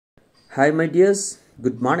Hi my dears,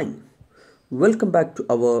 good morning. Welcome back to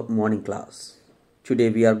our morning class. Today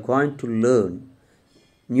we are going to learn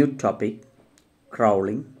new topic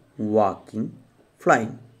crawling, walking,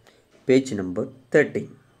 flying. Page number 13.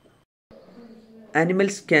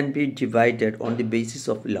 Animals can be divided on the basis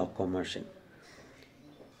of locomotion.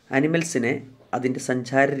 Animalsine അതിൻ്റെ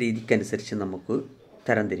സഞ്ചാര രീതിക്കനുസരിച്ച് നമുക്ക്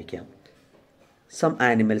തരംതിരിക്കാം. Some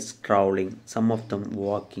animals crawling, some of them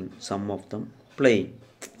walking, some of them flying.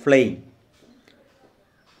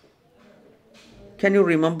 Can you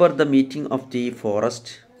remember the meeting of the forest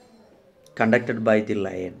conducted by the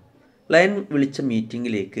lion? Lion വിളിച്ച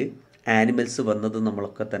മീറ്റിങ്ങിലേക്ക് animals വന്നത്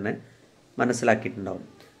നമ്മളൊക്കെ തന്നെ മനസ്സിലാക്കിയിട്ടുണ്ടാവും.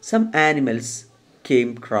 Some animals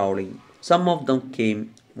came crawling, some of them came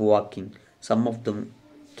walking, some of them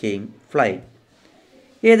came flying.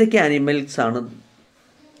 ഏതൊക്കെ animals ആണ്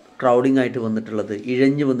crowding ആയിട്ട് വന്നിട്ടുള്ളത്,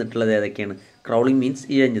 ഇഴഞ്ഞു വന്നിട്ടുള്ളത് ഏതൊക്കെയാണ്? Crowding means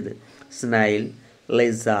ഇഴഞ്ഞത്. സ്നൈൽ,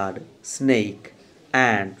 lizard, snake,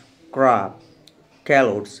 and, crab,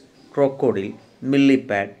 കാലോട്സ്, ക്രോക്കോഡിൽ,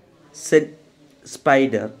 മില്ലിപാഡ്,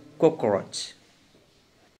 spider, cockroach.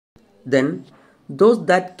 Then those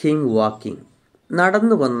that came walking,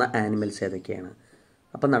 നടന്നു വന്ന ആനിമൽസ് ഏതൊക്കെയാണ്?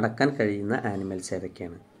 അപ്പോൾ നടക്കാൻ കഴിയുന്ന ആനിമൽസ്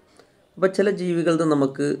ഏതൊക്കെയാണ്? അപ്പോൾ ചില ജീവികൾ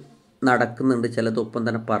നമുക്ക് നടക്കുന്നുണ്ട്, ചിലതൊപ്പം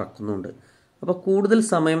തന്നെ പറക്കുന്നുണ്ട്. അപ്പോൾ കൂടുതൽ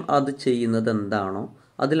സമയം അത് ചെയ്യുന്നത് എന്താണോ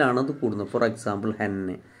അതിലാണ് അത് കൂടുന്നത്. ഫോർ എക്സാമ്പിൾ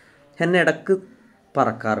ഹെന്ന ഇടക്ക്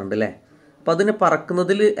പറക്കാറുണ്ട് അല്ലേ. അപ്പോൾ അതിനെ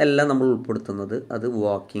പറക്കുന്നതിൽ എല്ലാം നമ്മൾ ഉൾപ്പെടുത്തുന്നത് അത്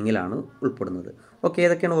വാക്കിങ്ങിലാണ് ഉൾപ്പെടുന്നത്. ഓക്കെ,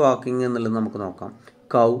 ഏതൊക്കെയാണ് വാക്കിംഗ് എന്നുള്ളത് നമുക്ക് നോക്കാം.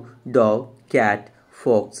 കൗ, dog, cat,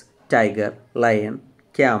 Fox, tiger, lion,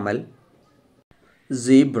 camel,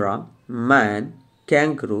 zebra, man,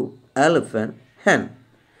 കാങ്കറു, elephant, hen.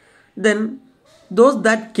 Then those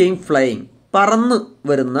that came flying, പറന്ന്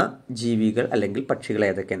വരുന്ന ജീവികൾ അല്ലെങ്കിൽ പക്ഷികൾ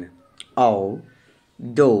ഏതൊക്കെയാണ്? ഔൾ,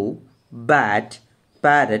 ഡോവ്, ബാറ്റ്,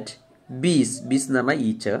 പാരറ്റ്, ബീസ് എന്ന് പറഞ്ഞാൽ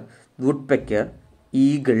ഈച്ച, would pecker,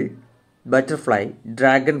 eagle, butterfly,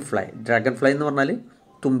 dragon fly എന്ന് പറഞ്ഞാൽ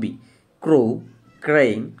തുമ്പി, ക്രോ,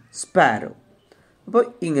 ക്രെയിൻ, സ്പാരോ. അപ്പോൾ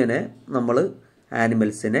ഇങ്ങനെ നമ്മൾ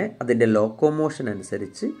ആനിമൽസിനെ അതിൻ്റെ ലോക്കോമോഷൻ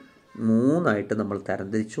അനുസരിച്ച് മൂന്നായിട്ട് നമ്മൾ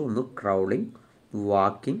തരംതിരിച്ചു. ഒന്ന് ക്രൗളിംഗ്,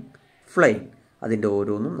 വാക്കിംഗ്, ഫ്ലൈയിങ്. അതിൻ്റെ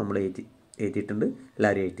ഓരോന്നും നമ്മൾ എഴുതിയിട്ടുണ്ട്.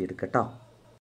 എല്ലാവരും എഴുതിയെടുക്കട്ടോ.